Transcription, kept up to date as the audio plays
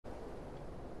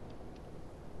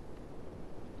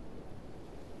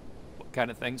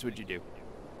kind of things would you do?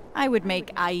 I would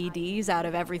make IEDs out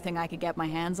of everything I could get my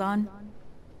hands on.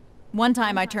 One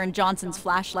time I turned Johnson's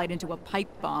flashlight into a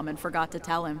pipe bomb and forgot to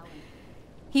tell him.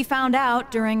 He found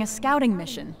out during a scouting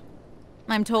mission.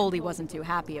 I'm told he wasn't too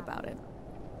happy about it.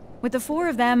 With the four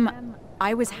of them,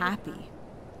 I was happy.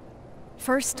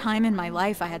 First time in my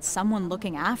life I had someone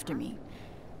looking after me.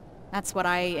 That's what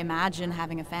I imagine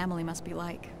having a family must be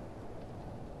like.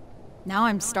 Now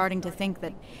I'm starting to think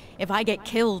that if I get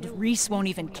killed, Reese won't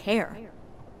even care.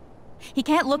 He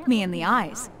can't look me in the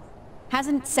eyes.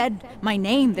 Hasn't said my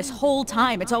name this whole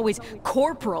time. It's always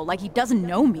Corporal, like he doesn't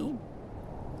know me.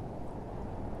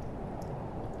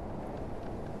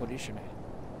 What is your name?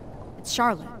 It's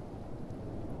Charlotte.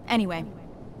 Anyway,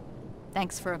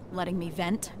 thanks for letting me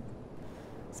vent.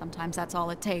 Sometimes that's all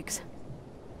it takes.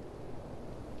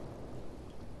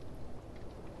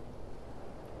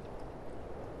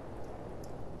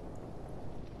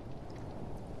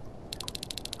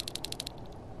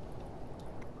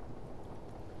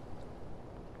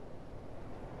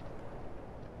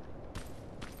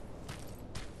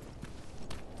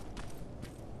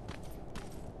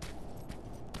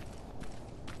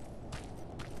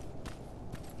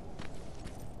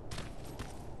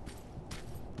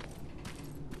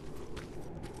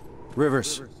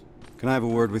 Rivers, can I have a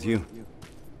word with you?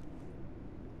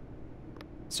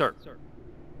 Sir.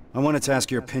 I wanted to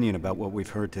ask your opinion about what we've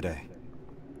heard today.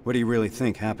 What do you really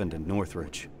think happened in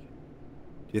Northridge?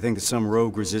 Do you think that some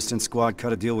rogue resistance squad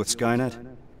cut a deal with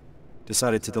Skynet?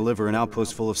 Decided to deliver an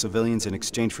outpost full of civilians in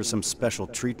exchange for some special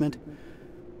treatment?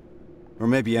 Or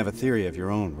maybe you have a theory of your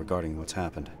own regarding what's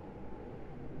happened.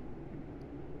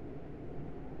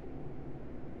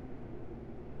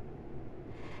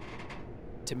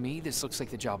 To me, this looks like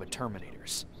the job of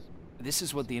Terminators. This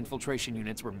is what the infiltration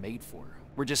units were made for.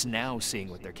 We're just now seeing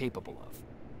what they're capable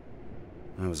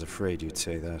of. I was afraid you'd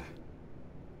say that.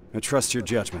 I trust your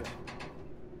judgment.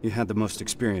 You had the most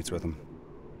experience with them.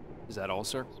 Is that all,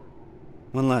 sir?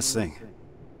 One last thing.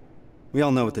 We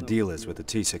all know what the deal is with the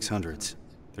T-600s.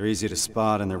 They're easy to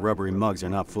spot and their rubbery mugs are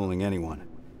not fooling anyone.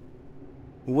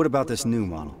 But what about this new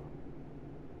model?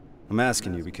 I'm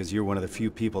asking you because you're one of the few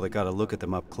people that got a look at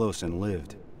them up close and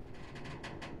lived.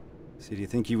 See, do you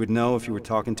think you would know if you were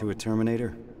talking to a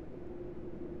Terminator?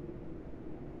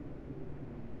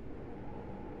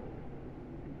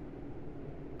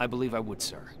 I believe I would,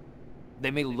 sir.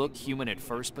 They may look human at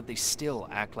first, but they still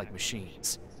act like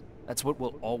machines. That's what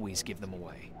will always give them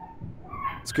away.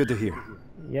 It's good to hear.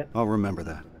 Yep. I'll remember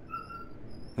that.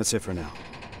 That's it for now.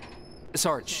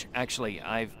 Sarge, actually,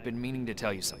 I've been meaning to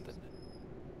tell you something.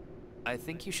 I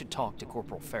think you should talk to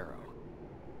Corporal Farrow.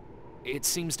 It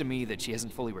seems to me that she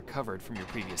hasn't fully recovered from your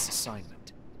previous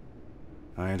assignment.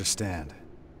 I understand.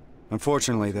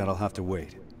 Unfortunately, that'll have to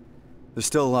wait. There's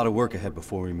still a lot of work ahead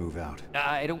before we move out.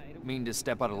 I don't mean to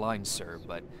step out of line, sir,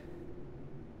 but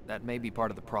that may be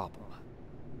part of the problem.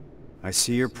 I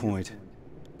see your point,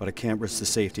 but I can't risk the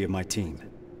safety of my team.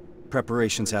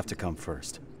 Preparations have to come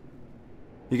first.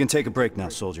 You can take a break now,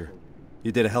 soldier.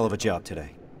 You did a hell of a job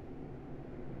today.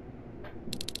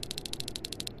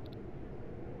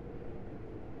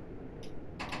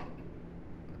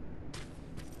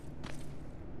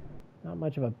 Not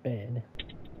much of a bed.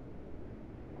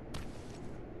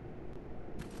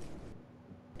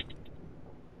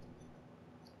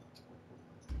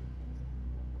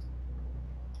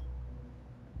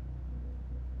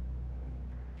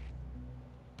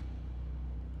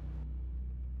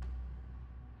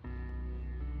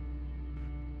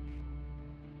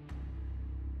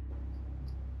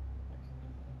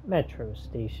 Metro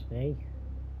station, eh?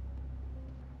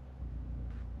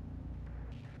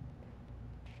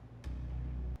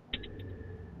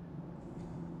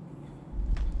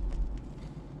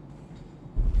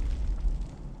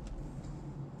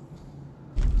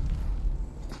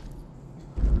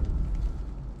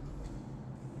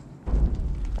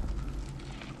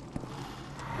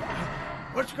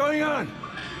 What's going on?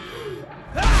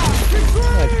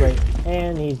 That's great.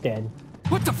 And he's dead.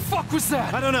 What the fuck was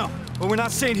that? I don't know, but we're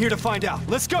not staying here to find out.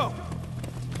 Let's go!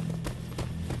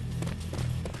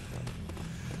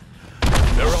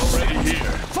 They're already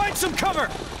here. Find some cover!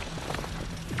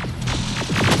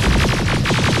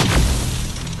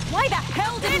 Why the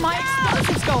hell didn't my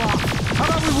explosives go off? How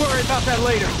about we worry about that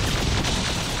later?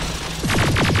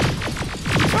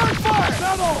 Turn fire!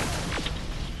 Level!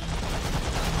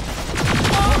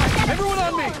 Everyone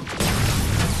on me!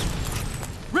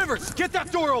 Rivers, get that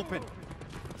door open!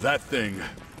 That thing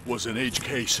was an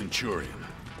HK Centurion.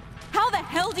 How the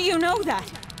hell do you know that?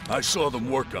 I saw them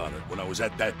work on it when I was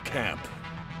at that camp.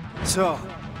 So,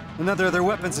 another of their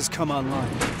weapons has come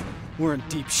online. We're in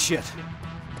deep shit.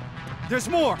 There's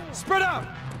more! Spread out!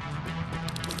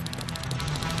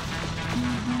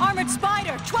 Armored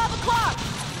Spider, 12 o'clock!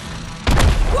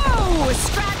 Whoa!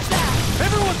 Scratch that!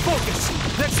 Everyone focus!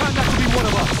 Next time that could be one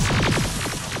of us!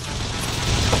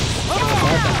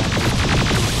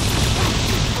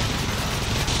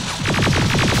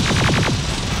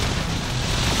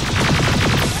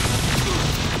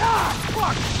 Ah!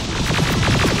 Fuck!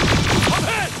 I'm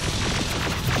hit!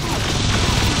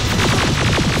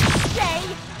 Stay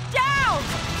down!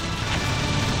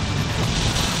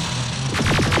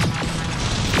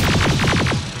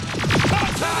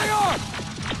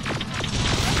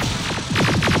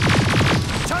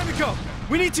 Time to go!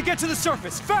 We need to get to the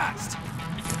surface, fast!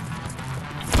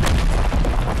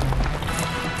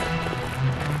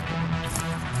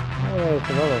 Oh, it's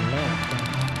a little map.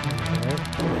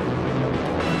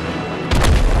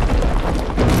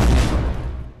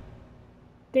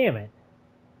 Damn it.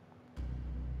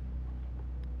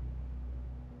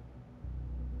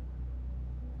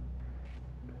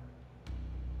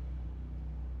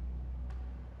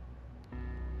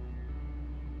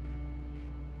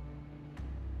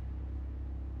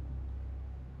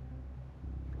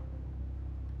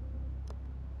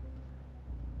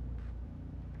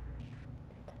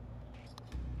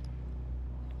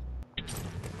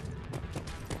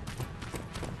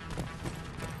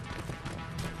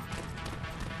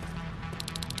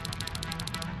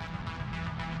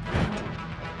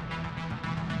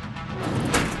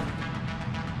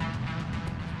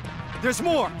 There's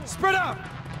more! Spread out!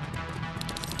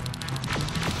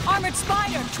 Armored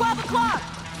Spider, 12 o'clock!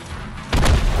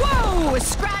 Whoa!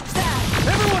 Scratch that!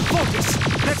 Everyone focus!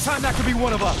 Next time that could be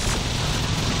one of us!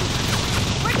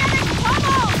 We're getting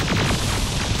pummeled!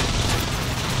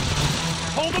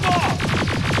 Hold them off!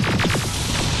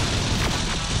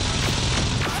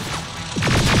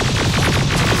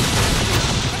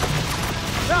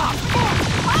 Ah!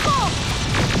 Pummeled!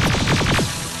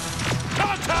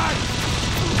 Contact!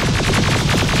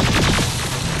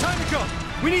 Time to go!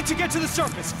 We need to get to the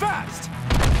surface, fast!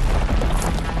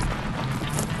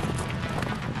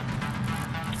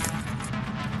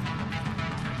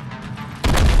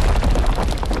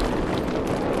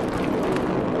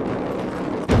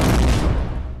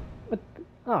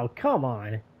 Oh, come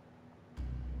on.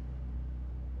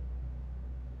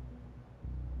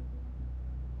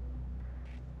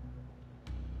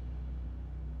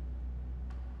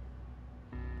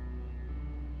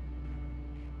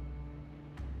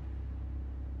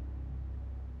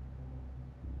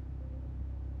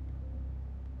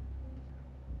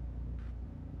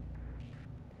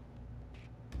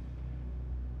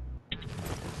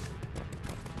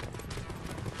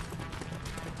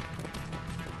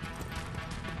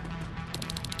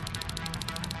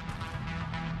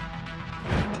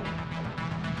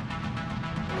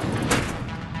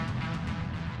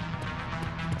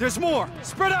 There's more!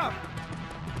 Spread out!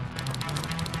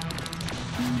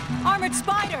 Armored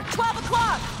Spider, 12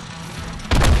 o'clock!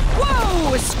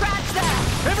 Whoa! Scratch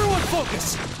that! Everyone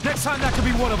focus! Next time that could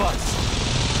be one of us!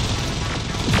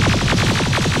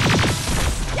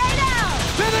 Stay down!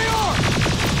 There they are!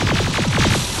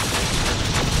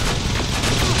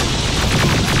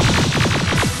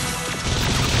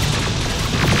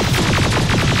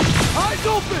 Eyes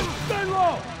open! Stay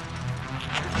low!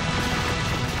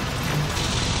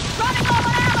 Running low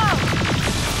on ammo!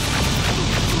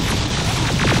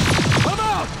 Come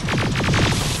out!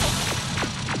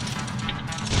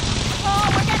 Oh,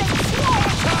 we're getting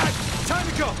swarmed! Time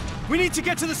to go! We need to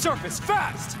get to the surface,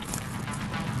 fast!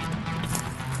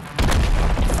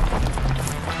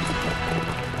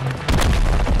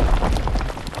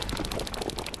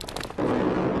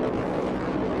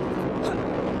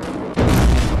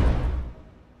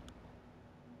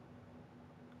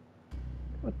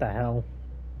 What the hell?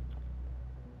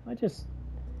 Am I just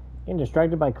getting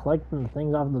distracted by collecting the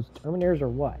things off of those Terminators or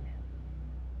what?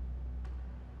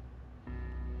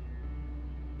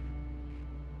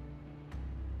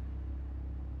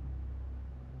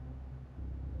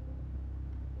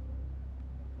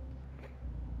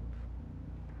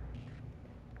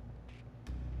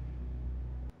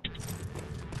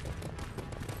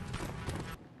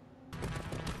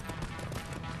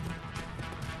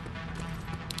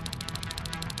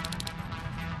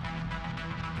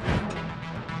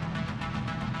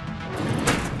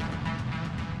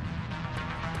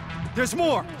 There's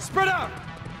more! Spread out!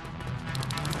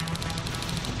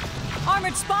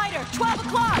 Armored Spider, 12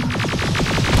 o'clock!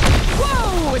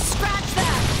 Whoa! Scratch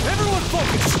that! Everyone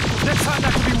focus! Next time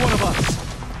that could be one of us!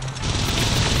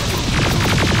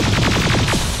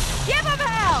 Give him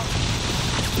hell!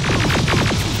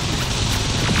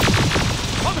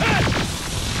 I'm hit!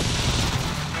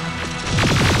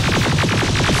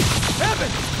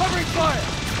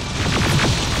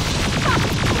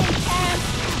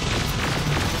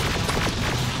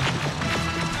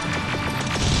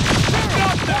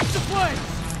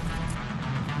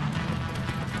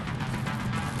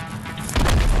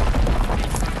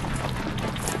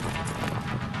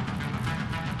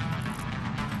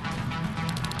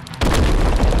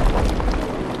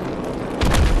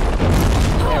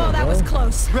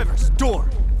 close. Rivers, door!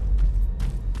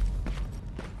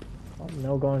 Well,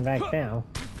 no going back now.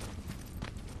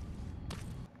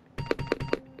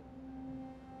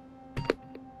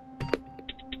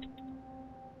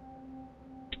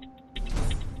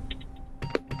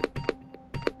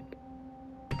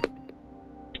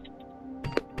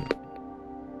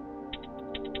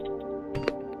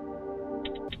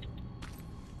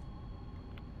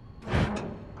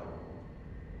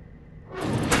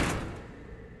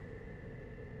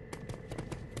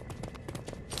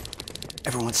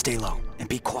 Everyone stay low and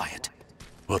be quiet.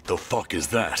 What the fuck is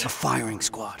that? A firing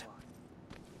squad.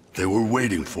 They were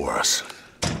waiting for us.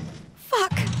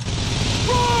 Fuck!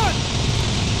 Run!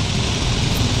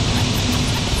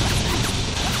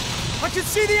 I can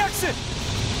see the exit!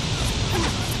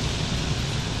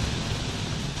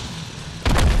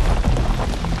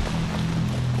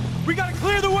 We gotta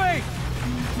clear the way!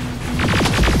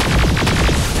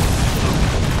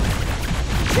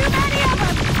 Too many of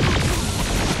them!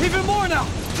 Even more now!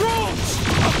 Drones!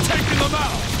 I'm taking them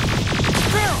out!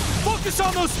 Farrell, focus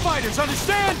on those spiders,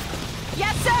 understand?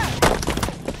 Yes, sir!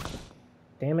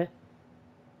 Damn it.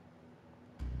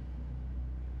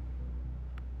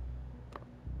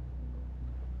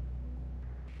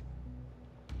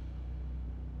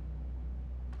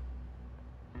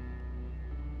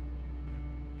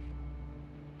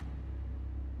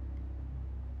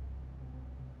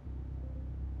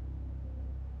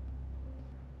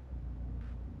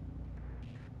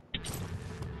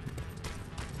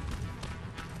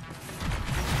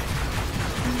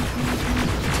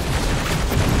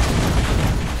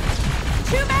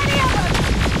 Too many of them!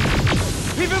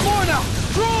 Even more now!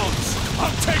 Drones!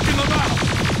 I'm taking them out!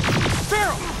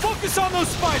 Farrell, focus on those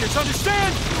spiders,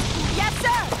 understand? Yes,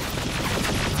 sir!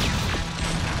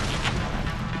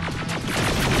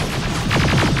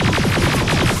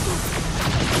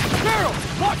 Farrell,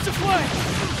 watch the flame!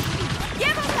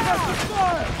 Give them hell!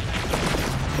 Fire!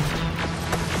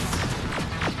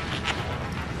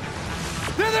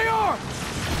 There they are!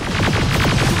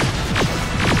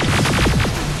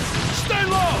 Stay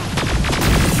low!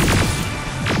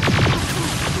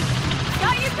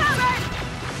 Got you covered!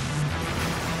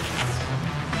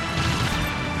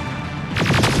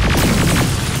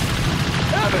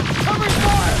 Evan, covering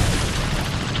fire!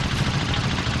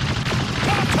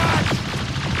 Contact!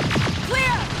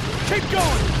 Clear! Keep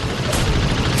going!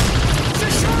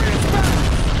 Centurion's back!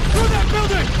 Through that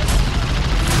building!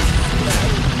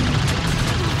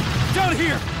 Down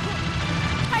here!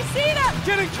 I see them!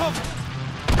 Get in cover!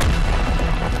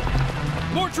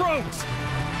 More drones!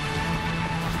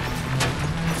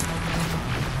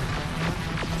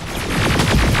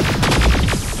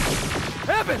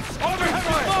 Evans! Overhead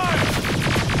fire!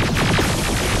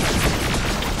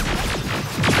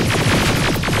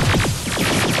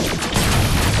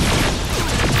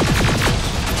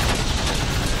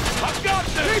 I've got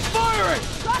this! Keep firing!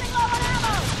 Running low on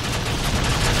ammo!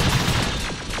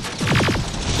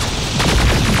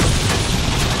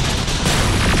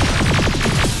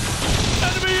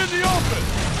 Enemy in the open!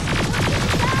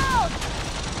 Down!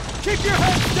 Keep your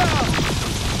heads down!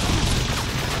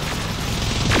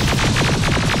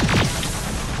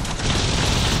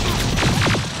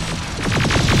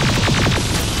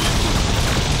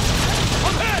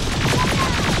 I'm hit!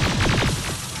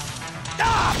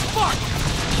 Ah, fuck!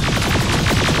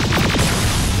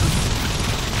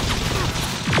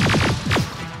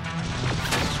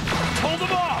 Hold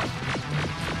them off!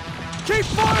 Keep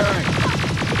firing!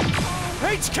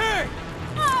 HK!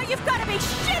 Oh, you've got to be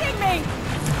shitting me!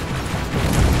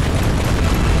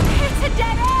 It's a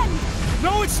dead end!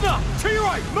 No, it's not! To your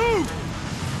right, move!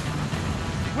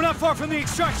 We're not far from the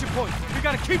extraction point. We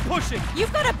gotta keep pushing.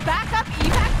 You've got a backup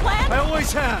evac plan? I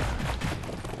always have.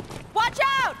 Watch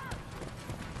out!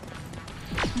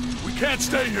 We can't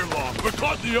stay here long. We're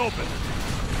caught in the open.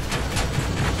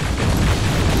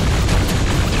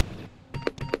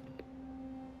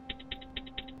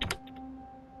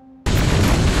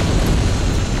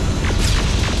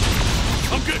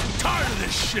 I'm getting tired of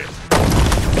this shit.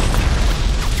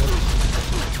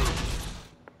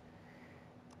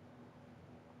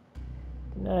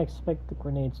 Did not expect the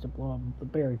grenades to blow up the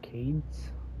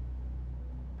barricades.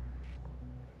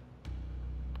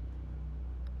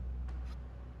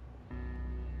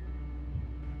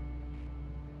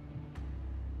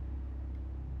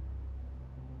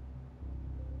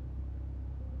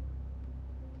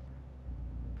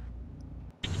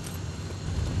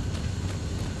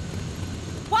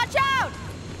 Watch out!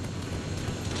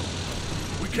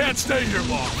 We can't stay here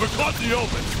long. We're caught in the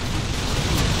open.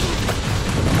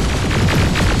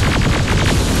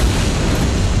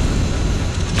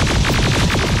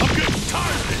 I'm getting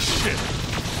tired of this shit.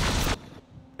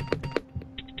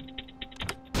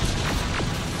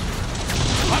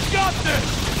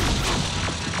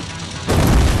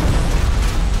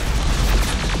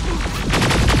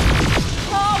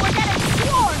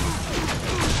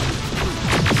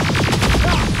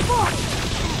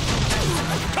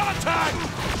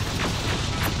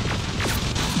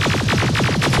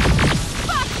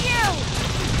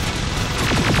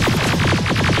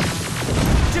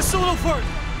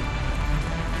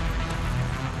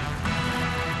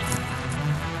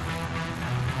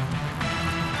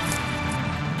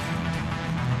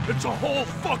 It's a whole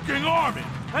fucking army!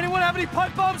 Anyone have any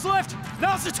pipe bombs left?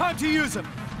 Now's the time to use them!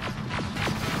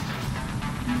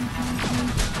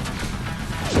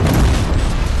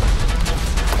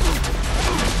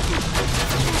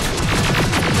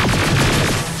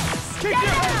 Keep your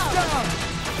heads down!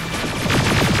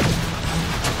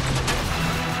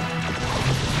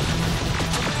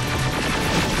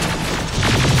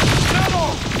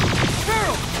 Ammo!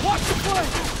 Carol, watch the flank!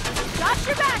 Got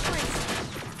your batteries!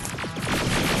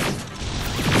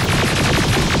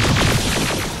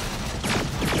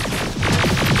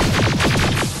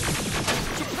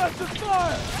 Suppressive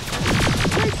fire!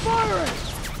 Keep firing!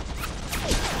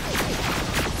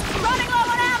 Running low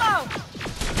on ammo!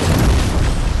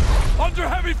 Under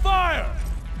heavy fire!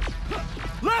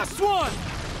 Last one!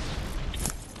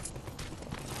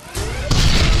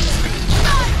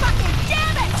 God fucking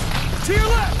damn it! To your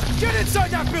left! Get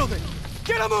inside that building!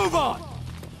 Get a move on!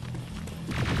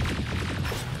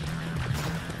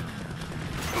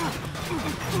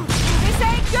 This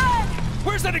ain't good!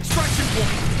 Where's that extraction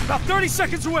point? About 30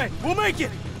 seconds away. We'll make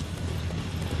it!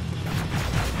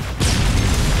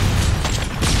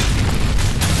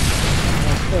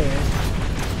 Okay.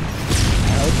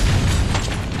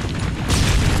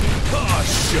 Oh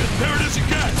shit, there it is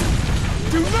again!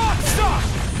 Do not stop!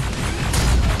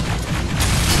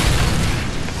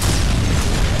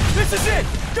 This is it!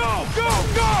 Go, go,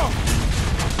 go!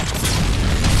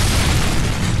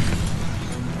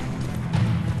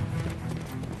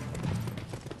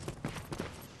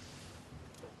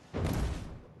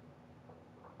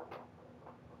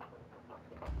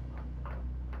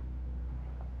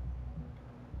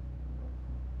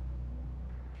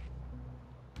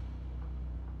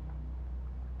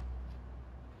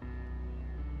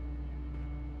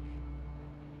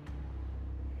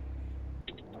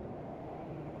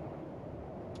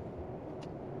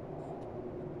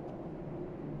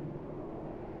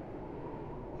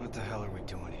 What the hell are we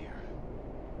doing here?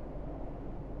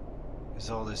 Is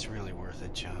all this really worth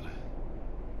it, John?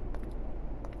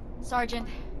 Sergeant,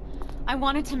 I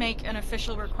wanted to make an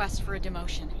official request for a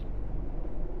demotion.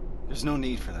 There's no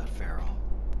need for that, Farrell.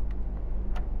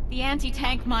 The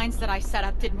anti-tank mines that I set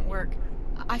up didn't work.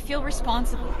 I feel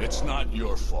responsible. It's not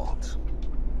your fault.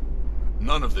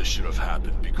 None of this should have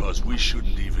happened because we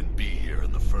shouldn't even be here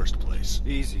in the first place.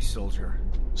 Easy, soldier.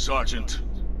 Sergeant,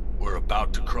 we're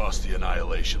about to cross the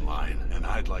Annihilation line, and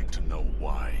I'd like to know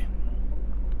why.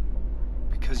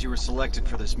 Because you were selected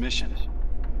for this mission.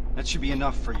 That should be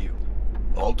enough for you.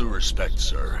 All due respect,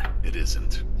 sir, it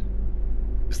isn't.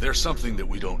 Is there something that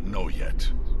we don't know yet?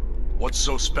 What's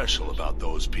so special about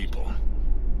those people?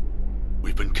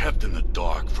 We've been kept in the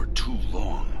dark for too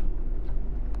long.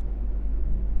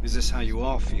 Is this how you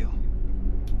all feel?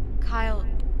 Kyle,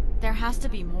 there has to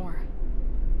be more.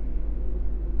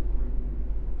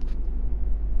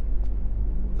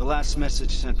 The last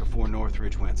message sent before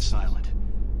Northridge went silent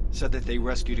said that they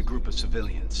rescued a group of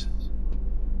civilians.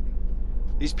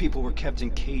 These people were kept in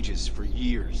cages for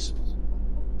years.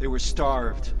 They were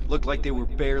starved, looked like they were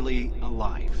barely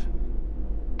alive.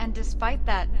 And despite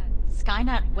that,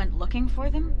 Skynet went looking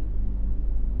for them?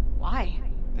 Why?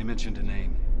 They mentioned a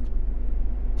name.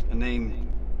 A name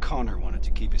Connor wanted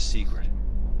to keep a secret.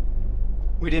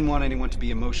 We didn't want anyone to be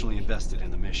emotionally invested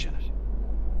in the mission.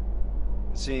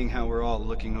 Seeing how we're all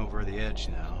looking over the edge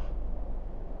now,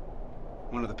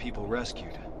 one of the people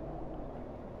rescued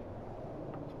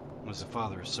was the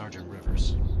father of Sergeant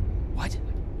Rivers. What?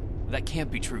 That can't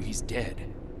be true. He's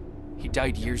dead. He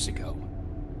died years ago.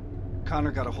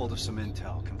 Connor got a hold of some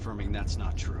intel confirming that's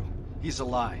not true. He's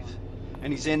alive,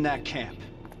 and he's in that camp.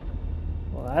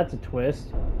 Well, that's a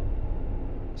twist.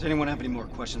 Does anyone have any more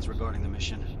questions regarding the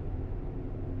mission?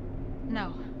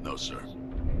 No. No, sir.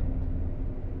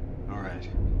 All right.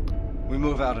 We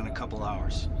move out in a couple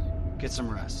hours. Get some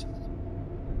rest.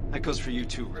 That goes for you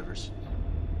too, Rivers.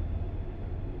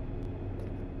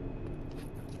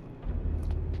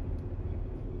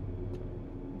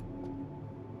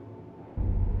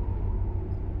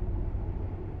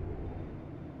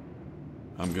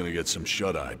 I'm gonna get some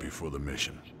shut-eye before the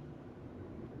mission.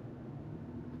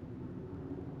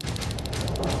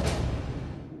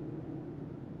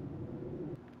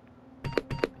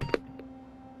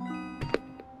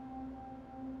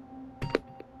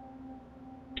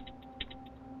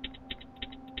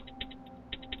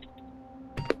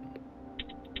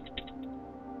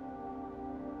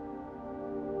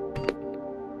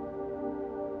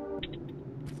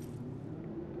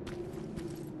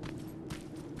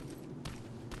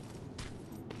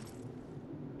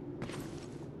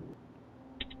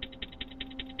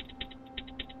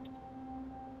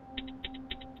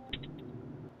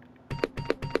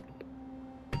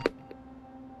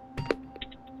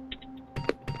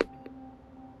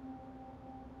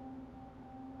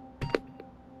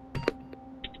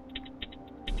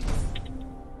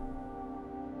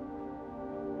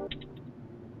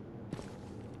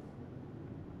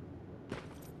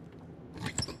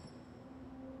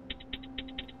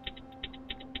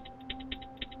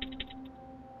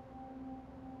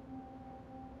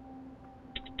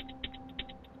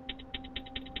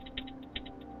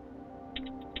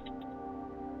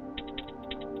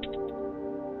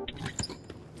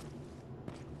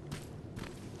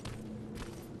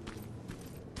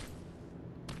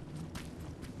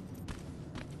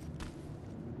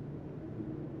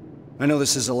 I know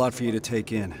this is a lot for you to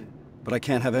take in, but I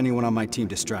can't have anyone on my team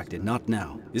distracted, not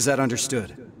now. Is that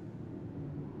understood?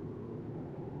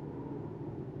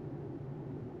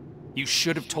 You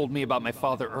should have told me about my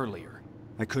father earlier.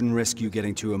 I couldn't risk you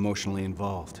getting too emotionally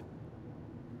involved.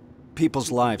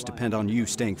 People's lives depend on you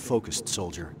staying focused,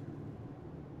 soldier.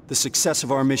 The success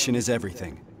of our mission is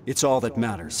everything. It's all that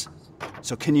matters.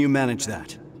 So can you manage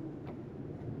that?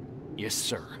 Yes,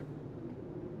 sir.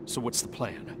 So what's the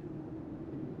plan?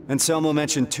 Anselmo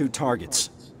mentioned 2 targets.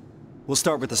 We'll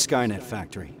start with the Skynet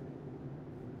factory.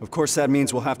 Of course, that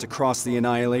means we'll have to cross the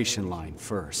Annihilation line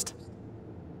first.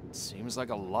 Seems like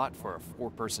a lot for a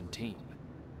 4-person team.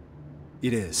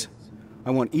 It is.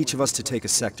 I want each of us to take a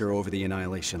sector over the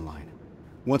Annihilation line.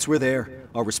 Once we're there,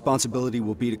 our responsibility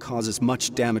will be to cause as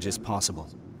much damage as possible.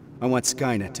 I want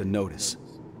Skynet to notice.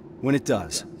 When it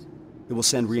does, it will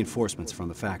send reinforcements from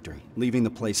the factory, leaving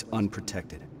the place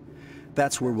unprotected.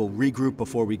 That's where we'll regroup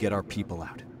before we get our people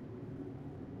out.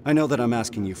 I know that I'm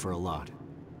asking you for a lot,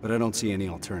 but I don't see any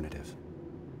alternative.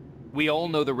 We all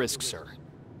know the risk, sir.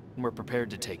 And we're prepared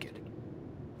to take it.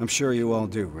 I'm sure you all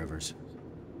do, Rivers.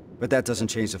 But that doesn't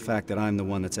change the fact that I'm the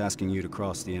one that's asking you to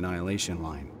cross the Annihilation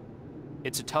line.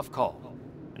 It's a tough call,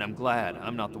 and I'm glad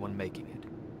I'm not the one making it.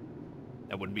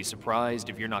 I wouldn't be surprised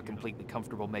if you're not completely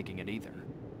comfortable making it either.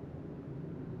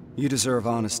 You deserve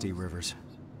honesty, Rivers.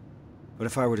 But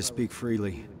if I were to speak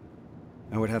freely,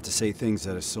 I would have to say things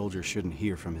that a soldier shouldn't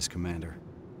hear from his commander.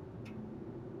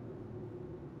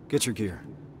 Get your gear.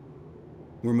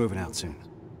 We're moving out soon.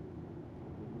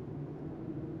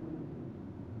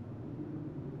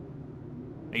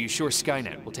 Are you sure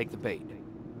Skynet will take the bait?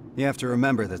 You have to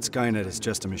remember that Skynet is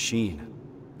just a machine.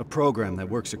 A program that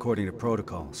works according to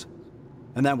protocols.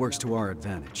 And that works to our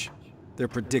advantage. They're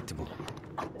predictable.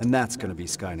 And that's gonna be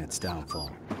Skynet's downfall.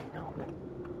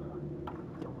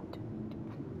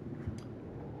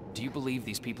 Do you believe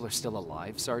these people are still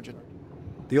alive, Sergeant?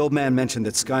 The old man mentioned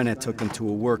that Skynet took them to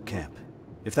a work camp.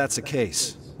 If that's the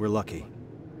case, we're lucky.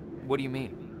 What do you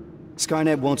mean?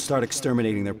 Skynet won't start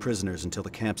exterminating their prisoners until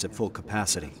the camp's at full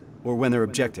capacity, or when their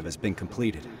objective has been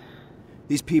completed.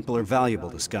 These people are valuable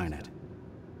to Skynet.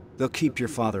 They'll keep your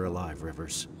father alive,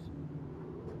 Rivers.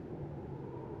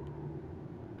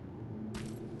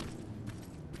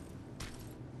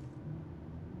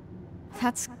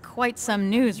 That's quite some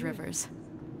news, Rivers.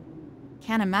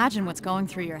 Can't imagine what's going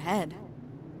through your head.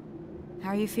 How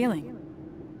are you feeling?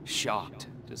 Shocked,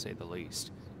 to say the least.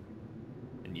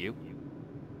 And you?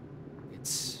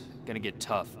 It's gonna get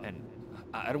tough, and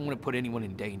I don't want to put anyone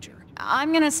in danger.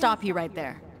 I'm gonna stop you right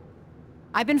there.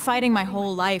 I've been fighting my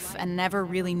whole life and never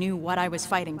really knew what I was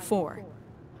fighting for.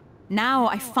 Now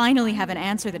I finally have an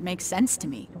answer that makes sense to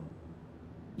me.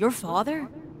 Your father?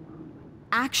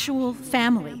 Actual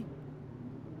family.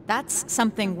 That's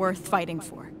something worth fighting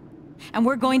for. And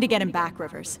we're going to get him back,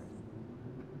 Rivers.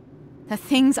 The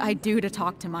things I'd do to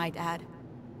talk to my dad.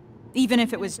 Even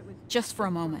if it was just for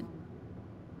a moment.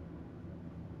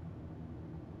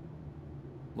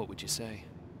 What would you say?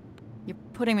 You're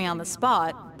putting me on the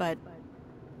spot, but...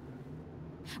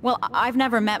 Well, I've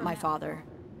never met my father.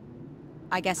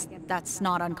 I guess that's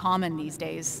not uncommon these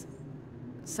days.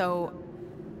 So,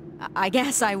 I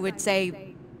guess I would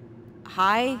say...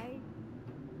 Hi?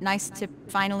 Nice to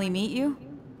finally meet you?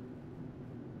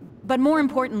 But more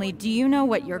importantly, do you know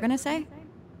what you're gonna say?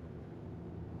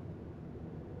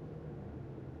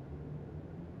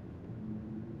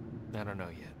 I don't know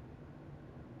yet.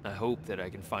 I hope that I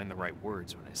can find the right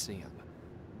words when I see him.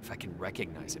 If I can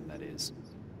recognize him, that is.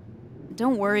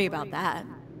 Don't worry about that.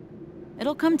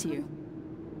 It'll come to you.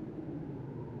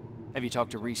 Have you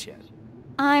talked to Reese yet?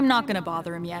 I'm not gonna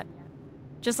bother him yet.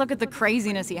 Just look at the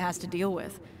craziness he has to deal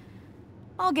with.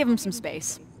 I'll give him some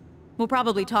space. We'll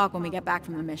probably talk when we get back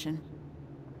from the mission.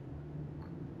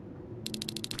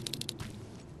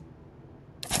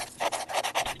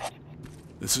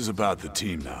 This is about the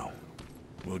team now.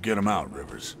 We'll get them out,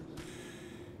 Rivers.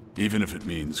 Even if it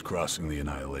means crossing the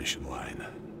Annihilation line.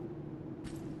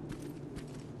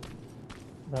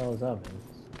 That was Evans.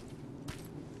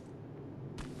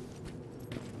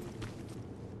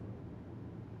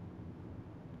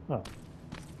 Oh.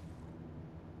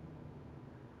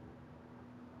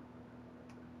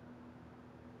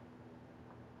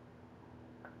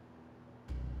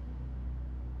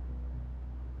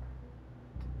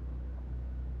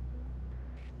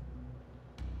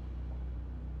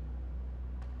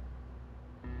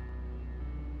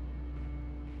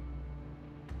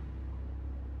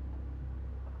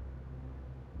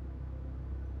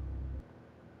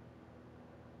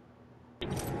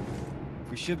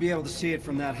 We should be able to see it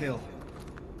from that hill.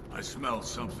 I smell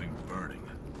something burning.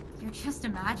 You're just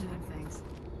imagining things.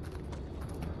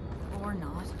 Or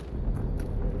not.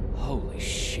 Holy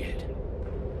shit.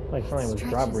 Like something was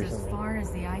dropped Stretches as recently. far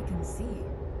as the eye can see.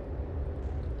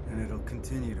 And it'll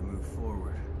continue to move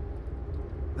forward.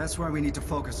 That's why we need to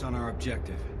focus on our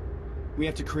objective. We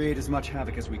have to create as much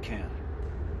havoc as we can.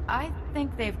 I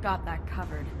think they've got that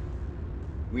covered.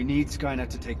 We need Skynet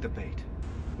to take the bait.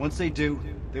 Once they do,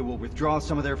 they will withdraw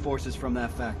some of their forces from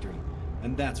that factory,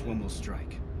 and that's when we'll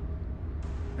strike.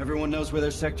 Everyone knows where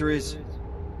their sector is?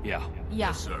 Yeah. Yeah.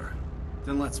 Yes, sir.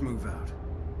 Then let's move out.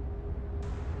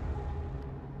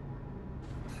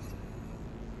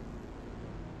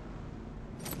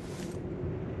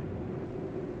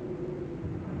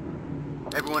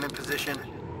 Everyone in position.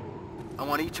 I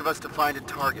want each of us to find a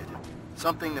target.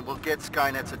 Something that will get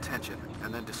Skynet's attention,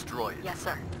 and then destroy it. Yes,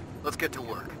 sir. Let's get to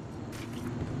work.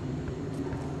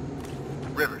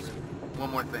 Rivers,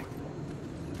 one more thing.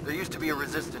 There used to be a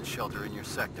resistance shelter in your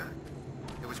sector.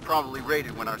 It was probably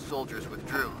raided when our soldiers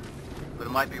withdrew, but it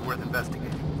might be worth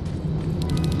investigating.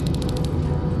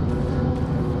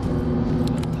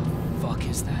 What the fuck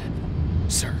is that?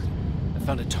 Sir, I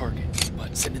found a target,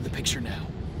 but send in the picture now.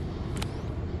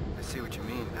 I see what you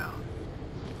mean now.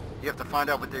 You have to find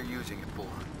out what they're using it for.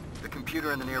 The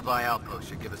computer in the nearby outpost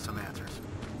should give us some answers.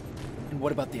 And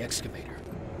what about the excavator?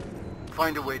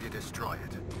 Find a way to destroy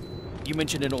it. You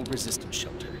mentioned an old resistance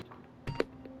shelter.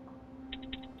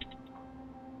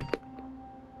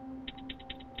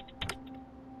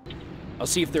 I'll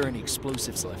see if there are any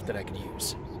explosives left that I could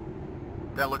use.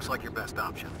 That looks like your best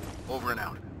option. Over and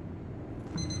out.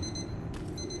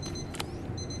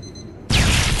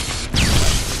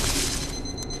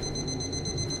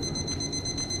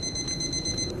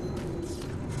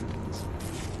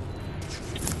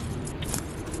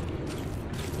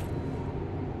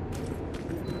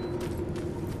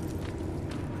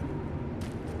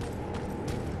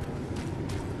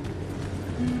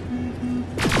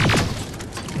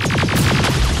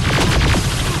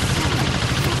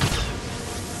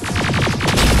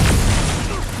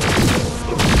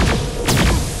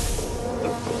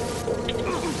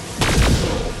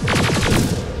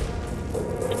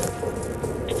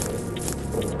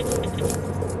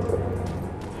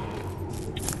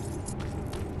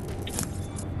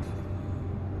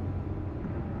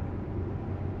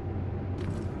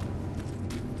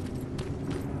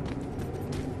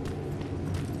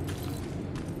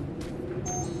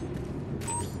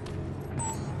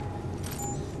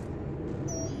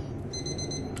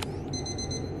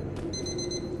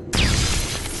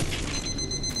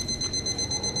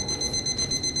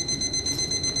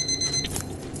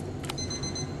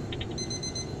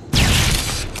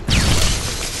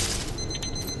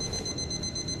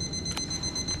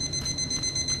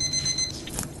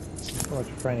 I was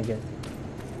trying to get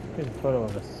a photo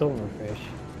of a silverfish.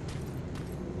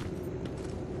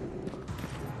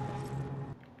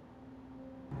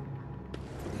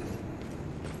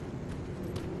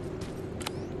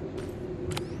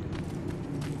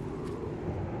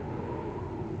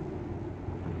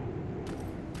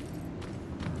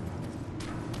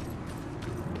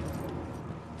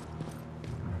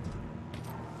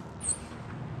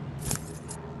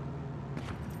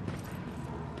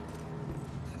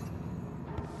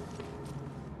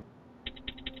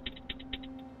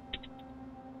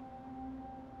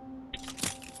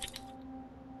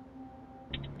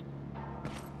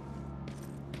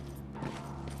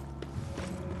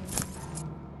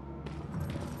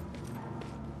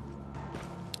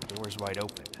 Door's wide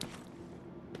open.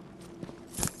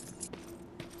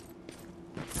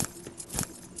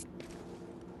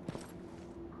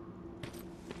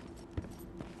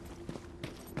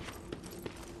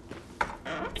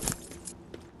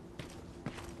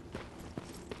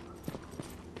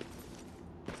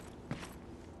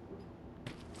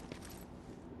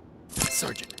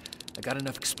 Sergeant, I got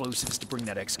enough explosives to bring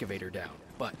that excavator down,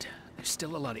 but there's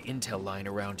still a lot of intel lying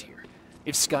around here.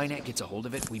 If Skynet gets a hold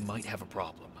of it, we might have a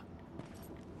problem.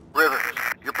 Rivers,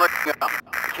 you're breaking up.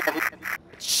 I can't hear you.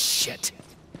 Shit.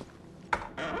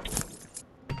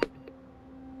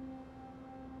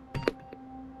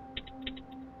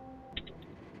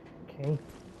 Okay.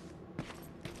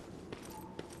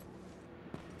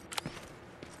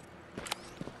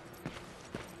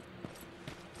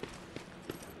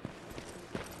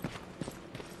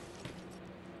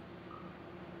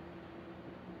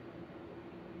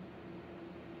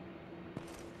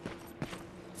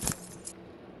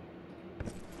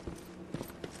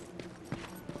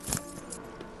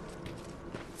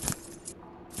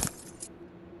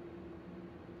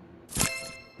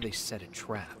 They set a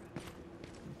trap.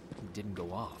 It didn't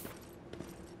go off.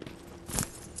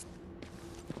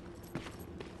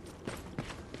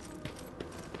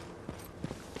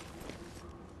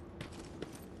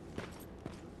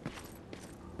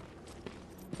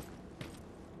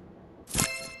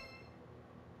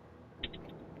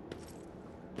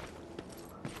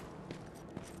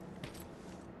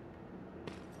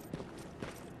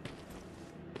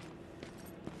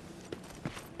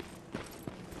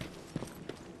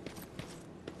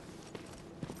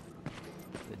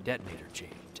 detonator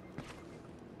jammed.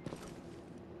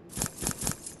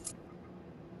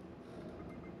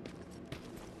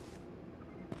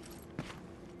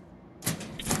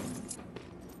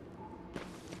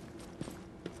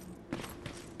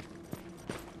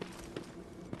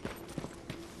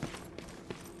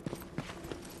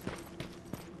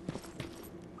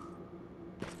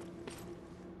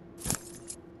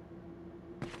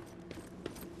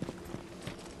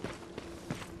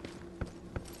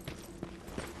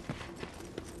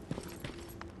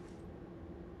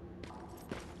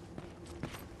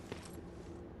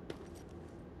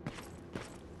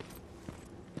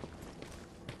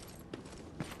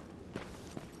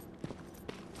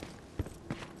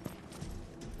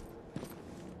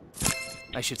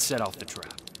 I should set off the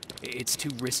trap. It's too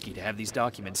risky to have these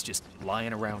documents just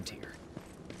lying around here.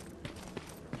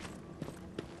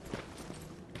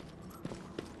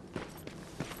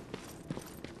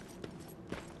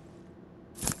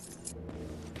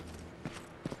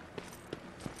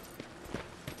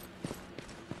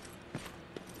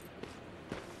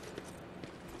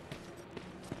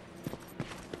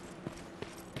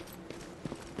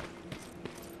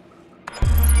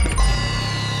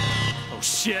 Oh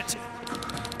shit!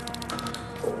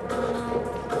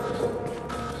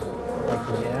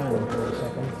 Yeah, in 30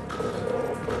 seconds.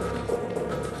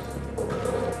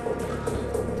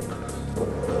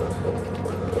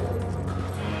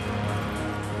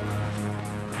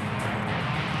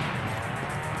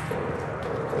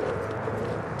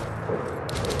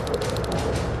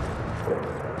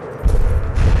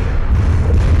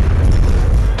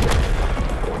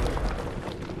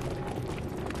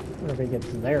 Whenever he gets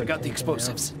there. I got the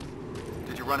explosives.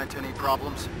 Did you run into any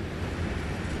problems?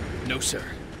 No, sir.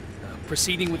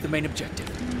 Proceeding with the main objective.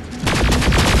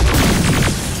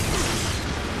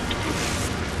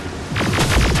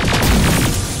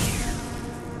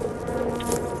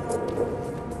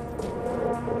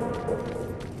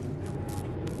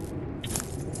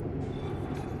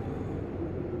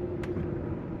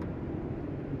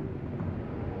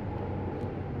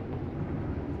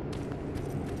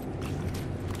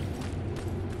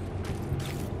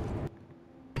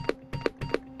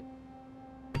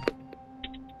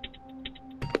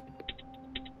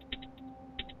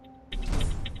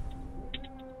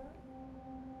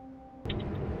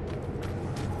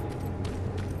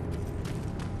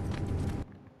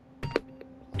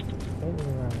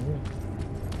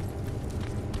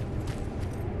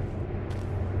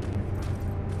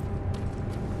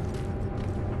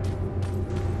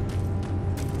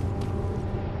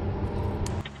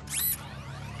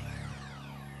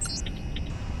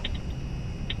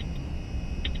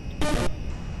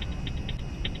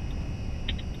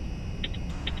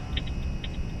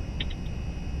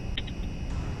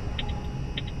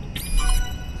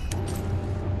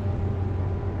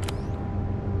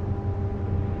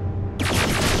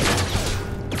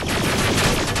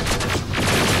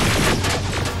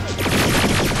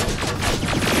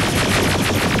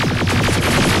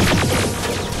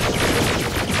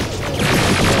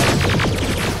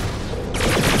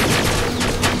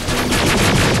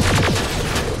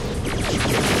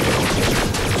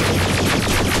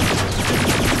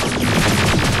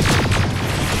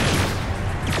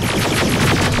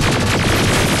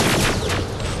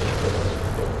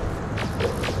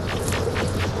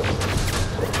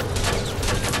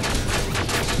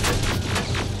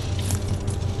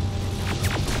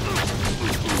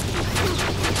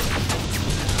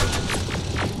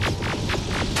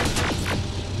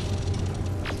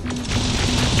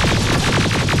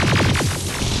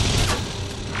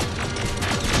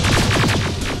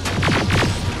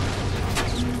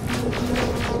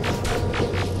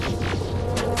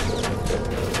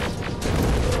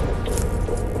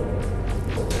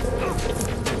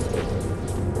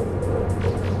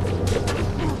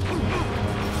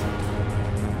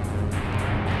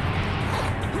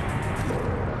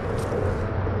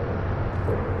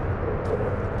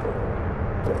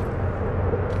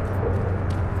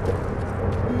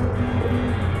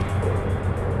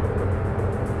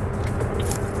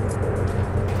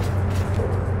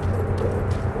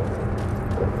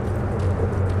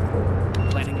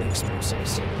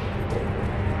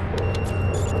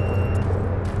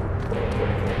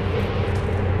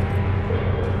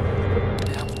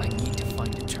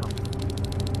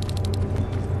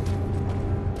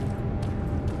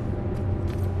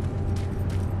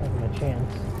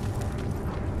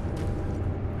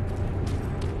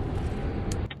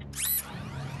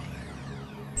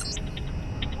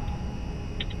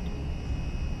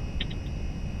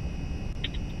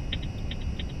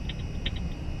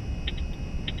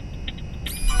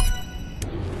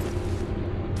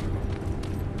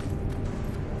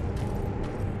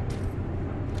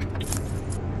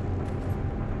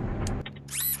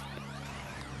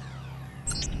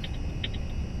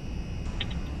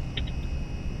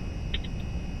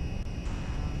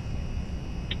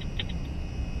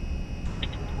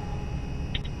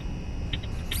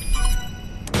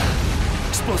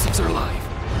 explosives are alive.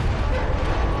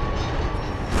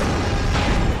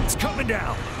 It's coming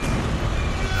down.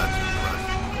 That's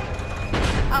impressive.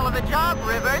 Hell of a job,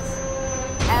 Rivers.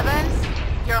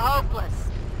 Evans, you're hopeless.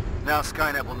 Now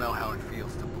Skynet will know how it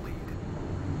feels to bleed.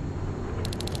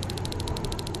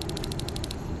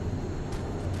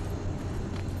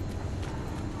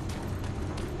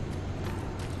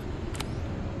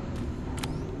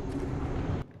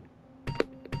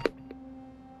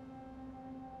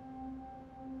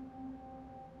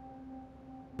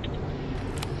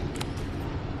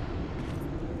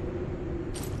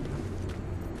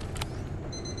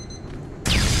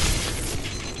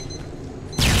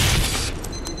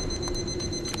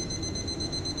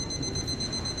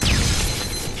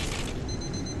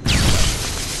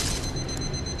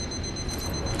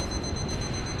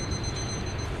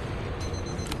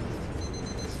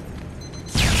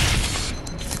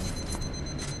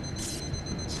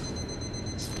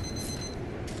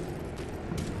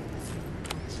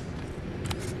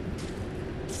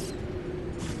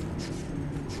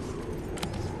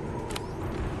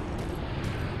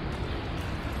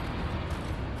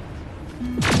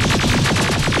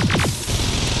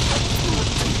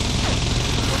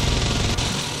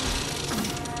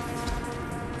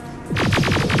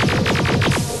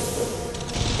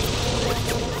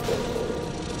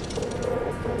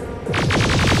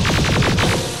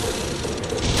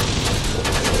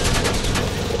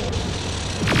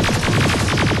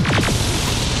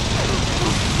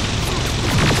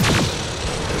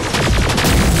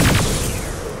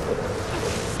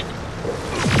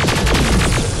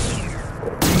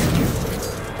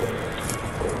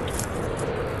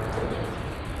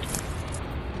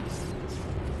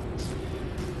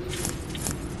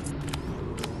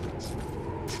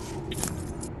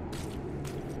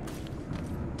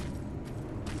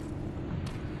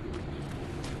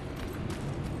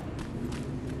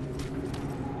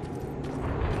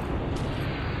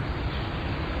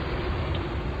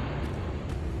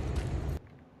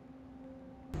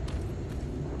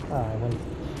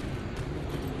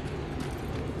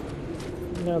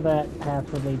 You know that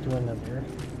path would lead to another.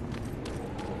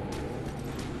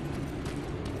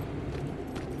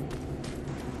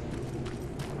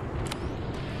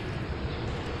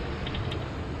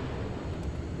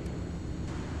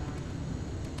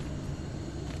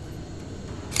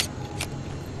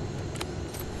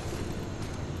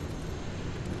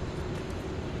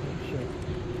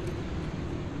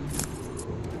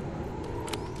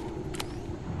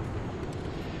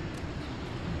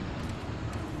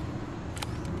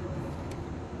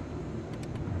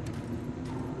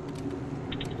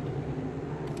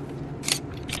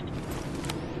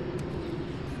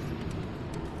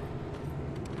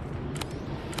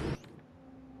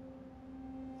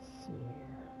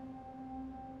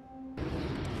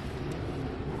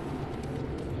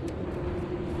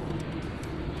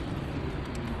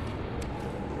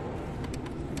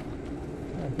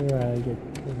 Here I get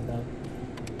cleaned up.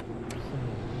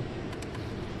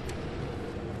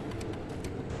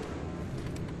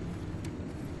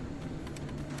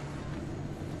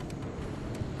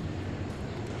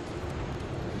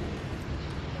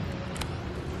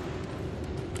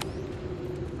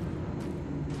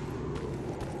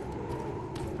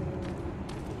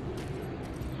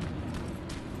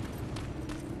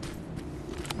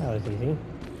 That was easy.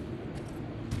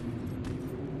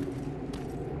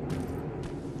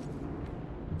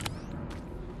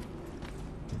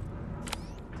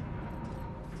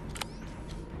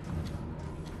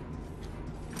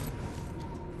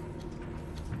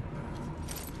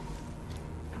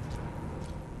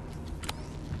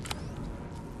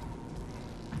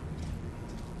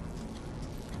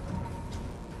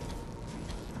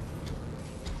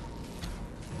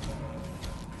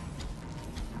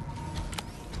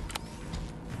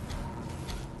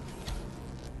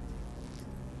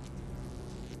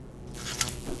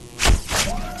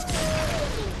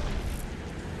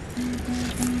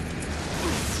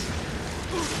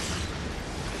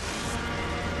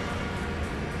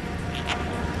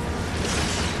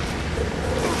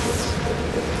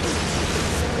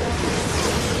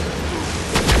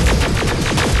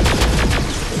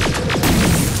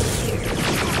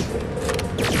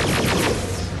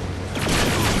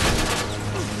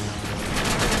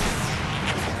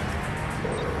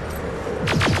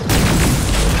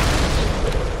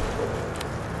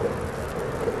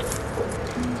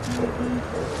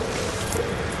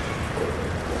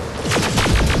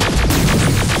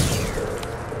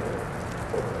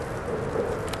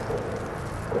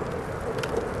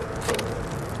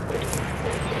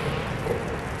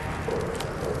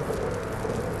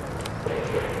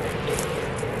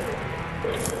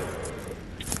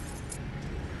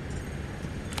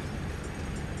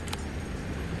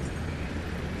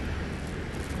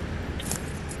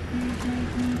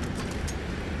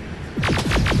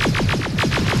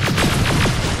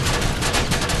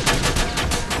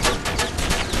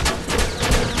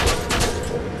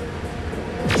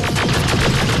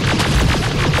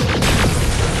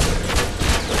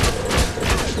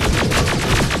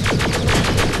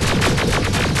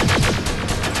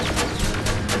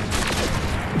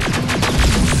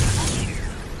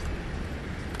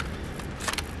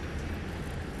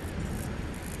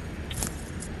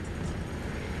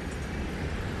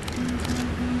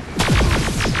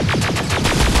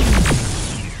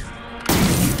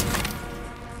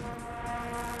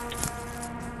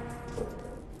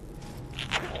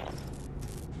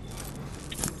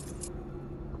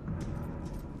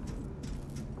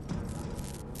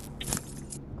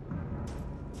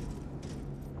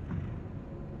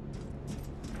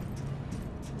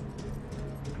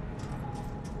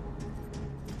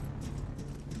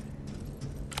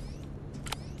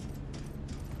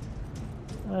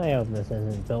 I hope this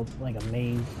isn't built like a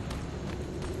maze.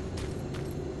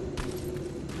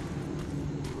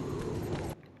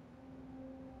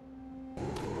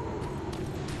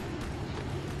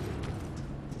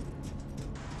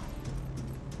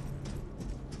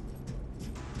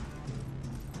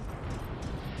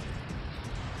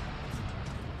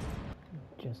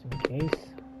 Just in case.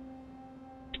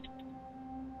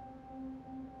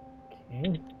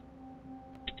 Okay.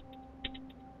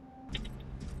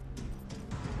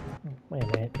 Wait a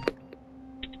minute.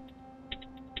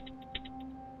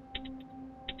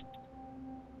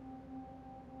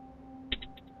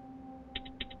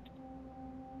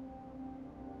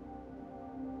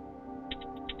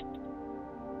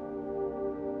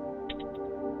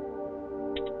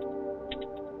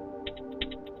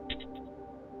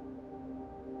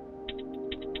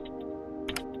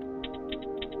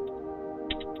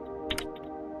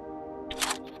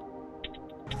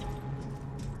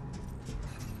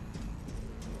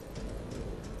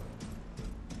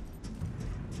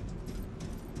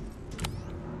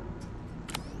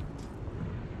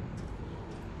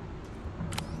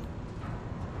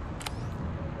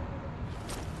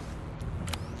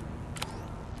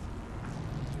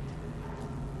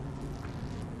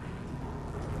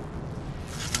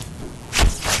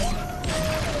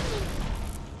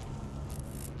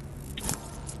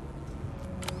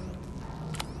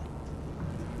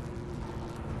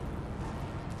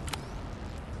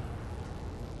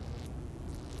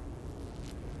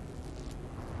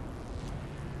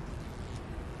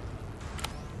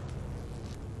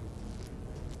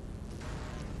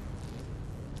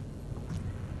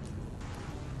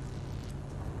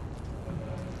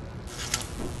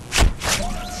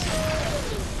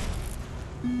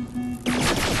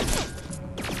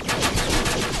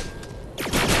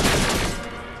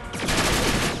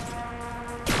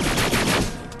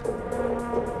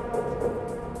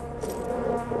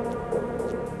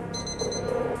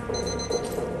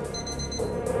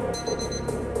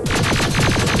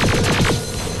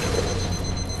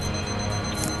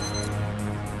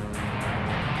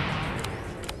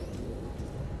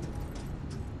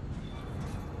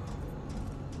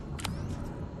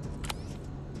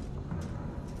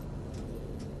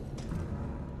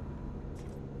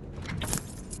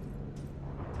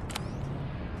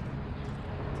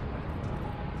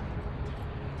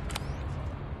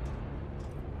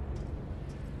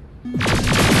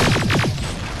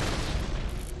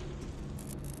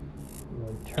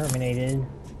 Terminated.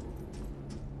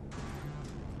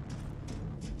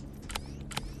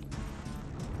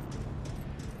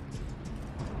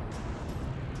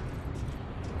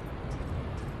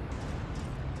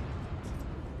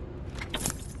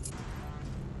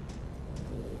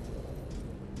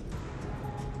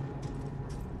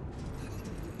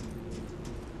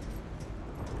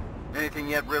 Anything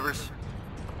yet, Rivers?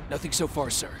 Nothing so far,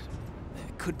 sir.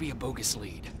 It could be a bogus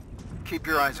lead. Keep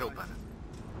your eyes open.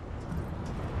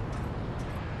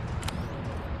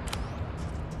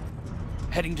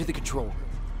 Heading to the control room.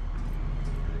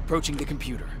 Approaching the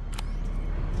computer.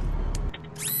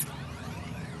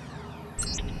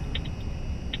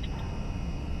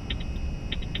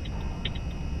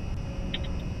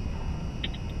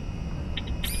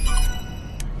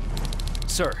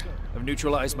 Sir, I've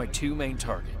neutralized my 2 main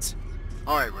targets.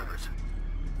 All right, Rivers.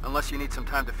 Unless you need some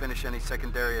time to finish any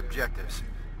secondary objectives,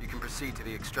 you can proceed to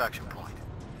the extraction point.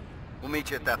 We'll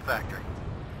meet you at that factory.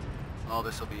 All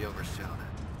this will be over soon.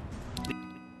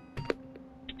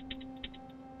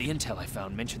 The intel I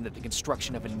found mentioned that the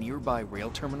construction of a nearby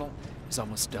rail terminal is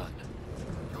almost done.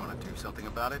 You want to do something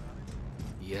about it?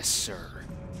 Yes, sir.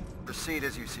 Proceed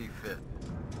as you see fit.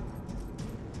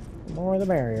 The more the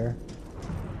merrier.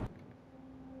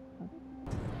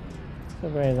 For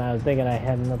some reason I was thinking I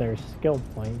had another skill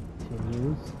point to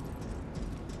use.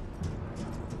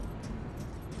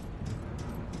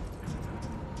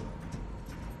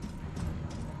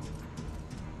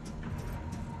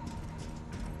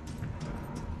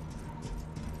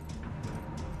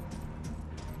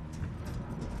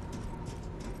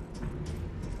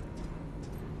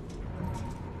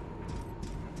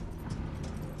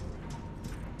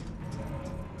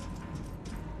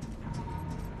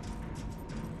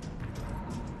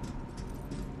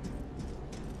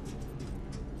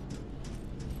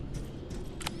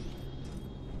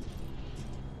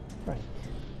 Right.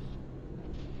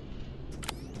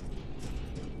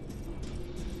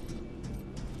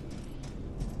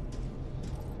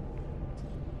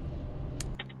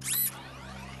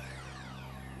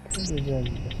 Could be a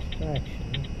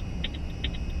distraction.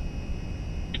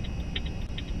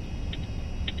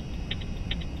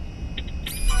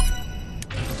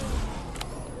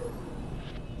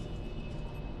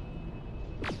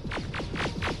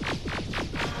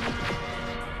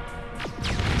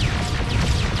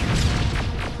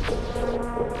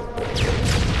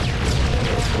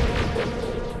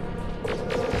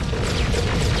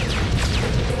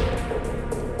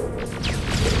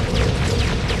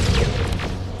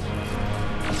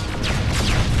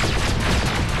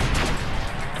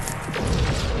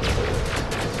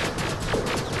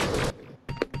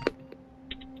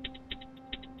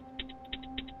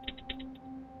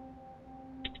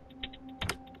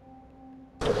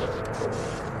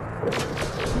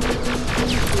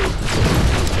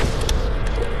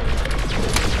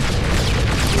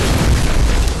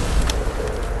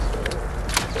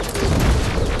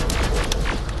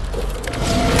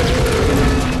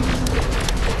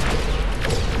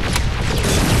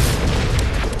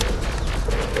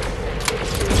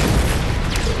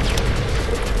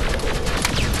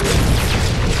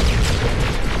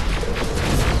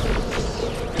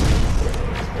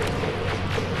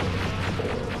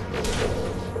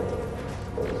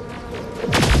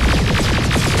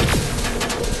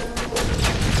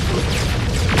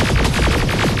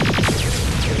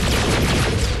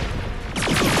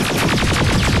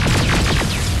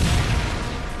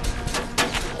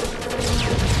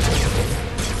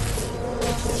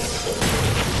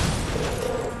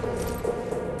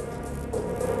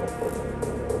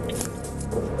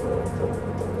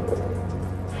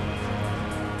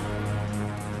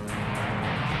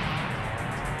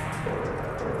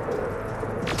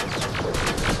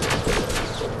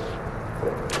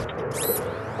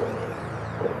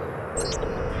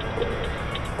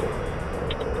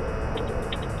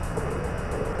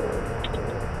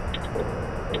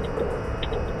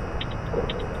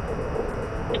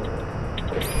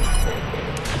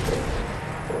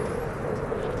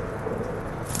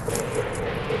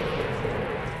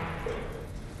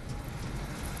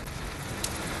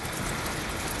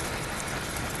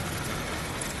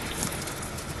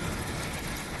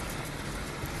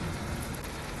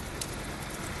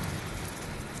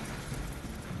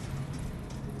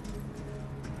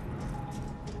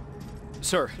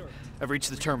 Sir, I've reached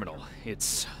the terminal.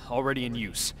 It's already in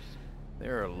use.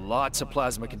 There are lots of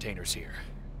plasma containers here.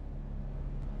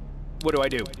 What do I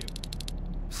do?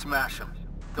 Smash them.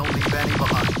 Don't leave any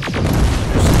behind.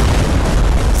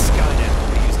 Skynet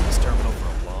will be using this terminal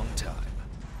for a long time.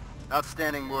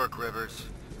 Outstanding work, Rivers.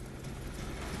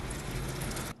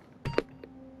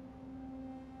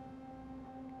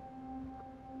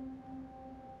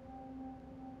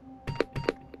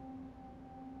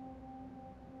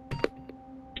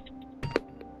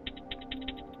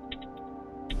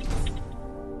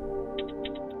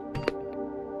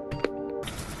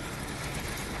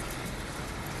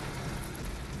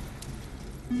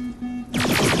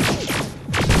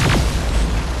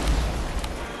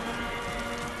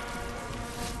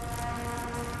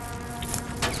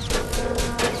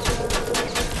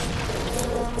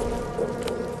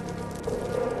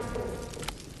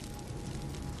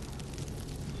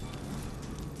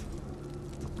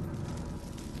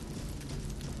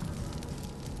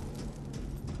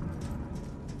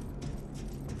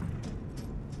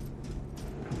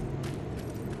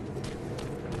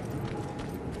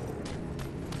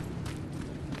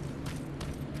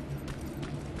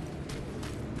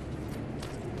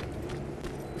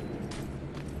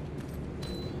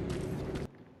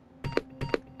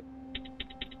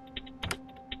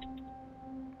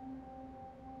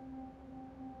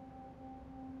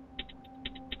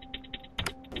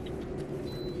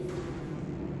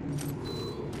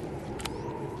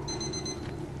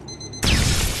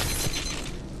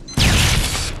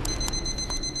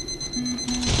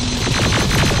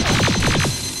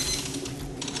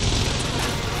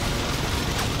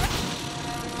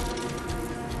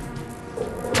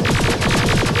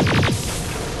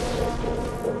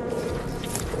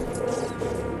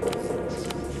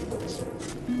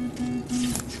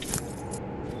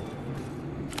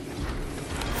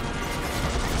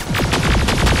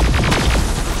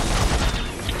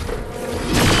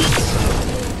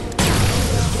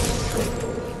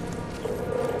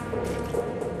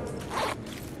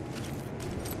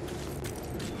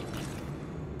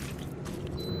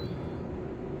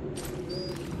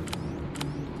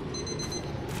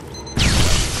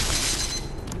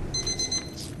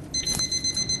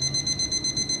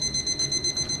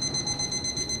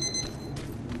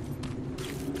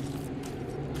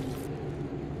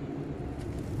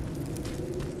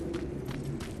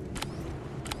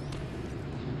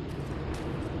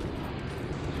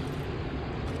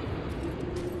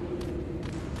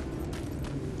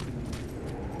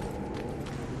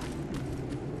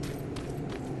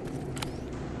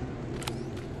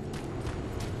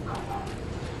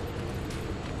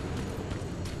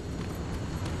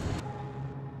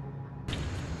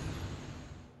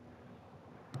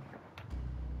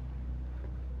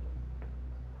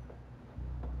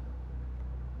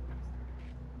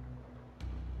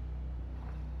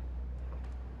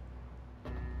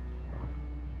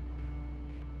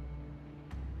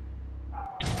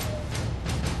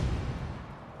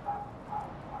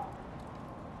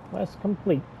 Quest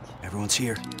complete. Everyone's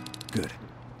here? Good.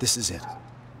 This is it.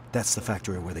 That's the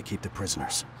factory where they keep the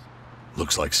prisoners.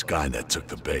 Looks like Skynet took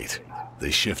the bait.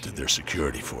 They shifted their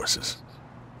security forces.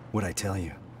 What'd I tell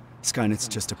you? Skynet's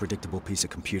just a predictable piece of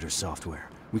computer software.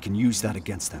 We can use that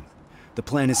against them. The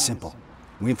plan is simple.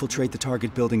 We infiltrate the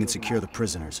target building and secure the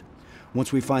prisoners.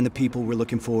 Once we find the people we're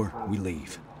looking for, we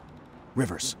leave.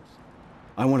 Rivers,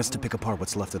 I want us to pick apart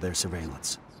what's left of their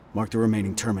surveillance. Mark the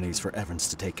remaining Terminators for Evans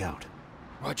to take out.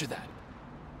 Roger that.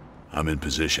 I'm in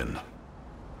position.